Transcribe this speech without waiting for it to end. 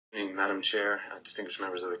morning, Madam Chair, distinguished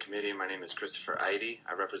members of the committee. My name is Christopher Eide.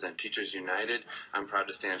 I represent Teachers United. I'm proud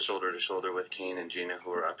to stand shoulder to shoulder with Kane and Gina,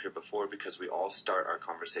 who were up here before, because we all start our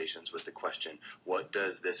conversations with the question, what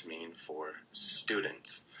does this mean for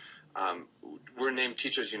students? We're named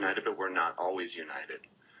Teachers United, but we're not always united.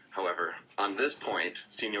 However, on this point,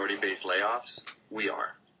 seniority-based layoffs, we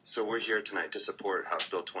are. So we're here tonight to support House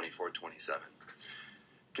Bill 2427.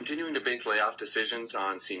 Continuing to base layoff decisions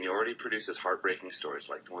on seniority produces heartbreaking stories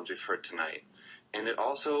like the ones we've heard tonight. And it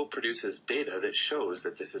also produces data that shows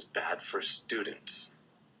that this is bad for students.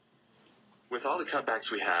 With all the cutbacks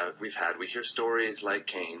we hear stories like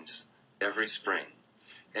Kane's every spring.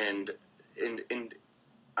 And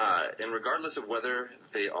regardless of whether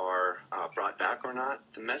they are brought back or not,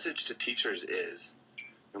 the message to teachers is,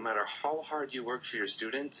 no matter how hard you work for your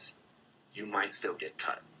students, you might still get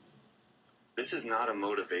cut. This is not a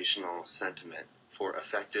motivational sentiment for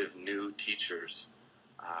effective new teachers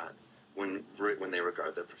when they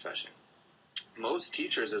regard their profession. Most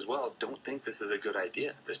teachers as well don't think this is a good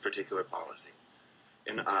idea, this particular policy.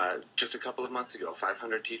 And just a couple of months ago,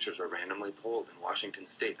 500 teachers were randomly polled in Washington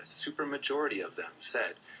State. A supermajority of them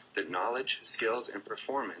said that knowledge, skills, and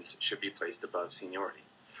performance should be placed above seniority.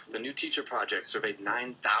 The New Teacher Project surveyed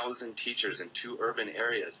 9,000 teachers in 2 urban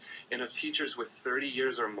areas, and of teachers with 30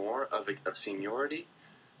 years or more of seniority,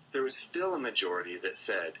 there was still a majority that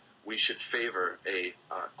said we should favor a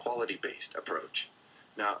quality-based approach.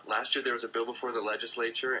 Now, last year there was a bill before the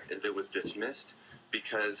legislature that was dismissed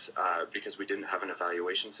because we didn't have an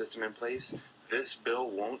evaluation system in place. This bill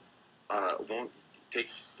won't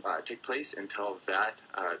take place until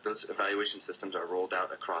those evaluation systems are rolled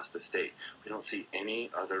out across the state. We don't see any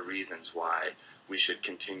other reasons why we should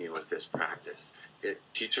continue with this practice.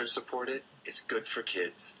 Teachers support it. It's good for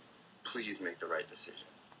kids. Please make the right decision.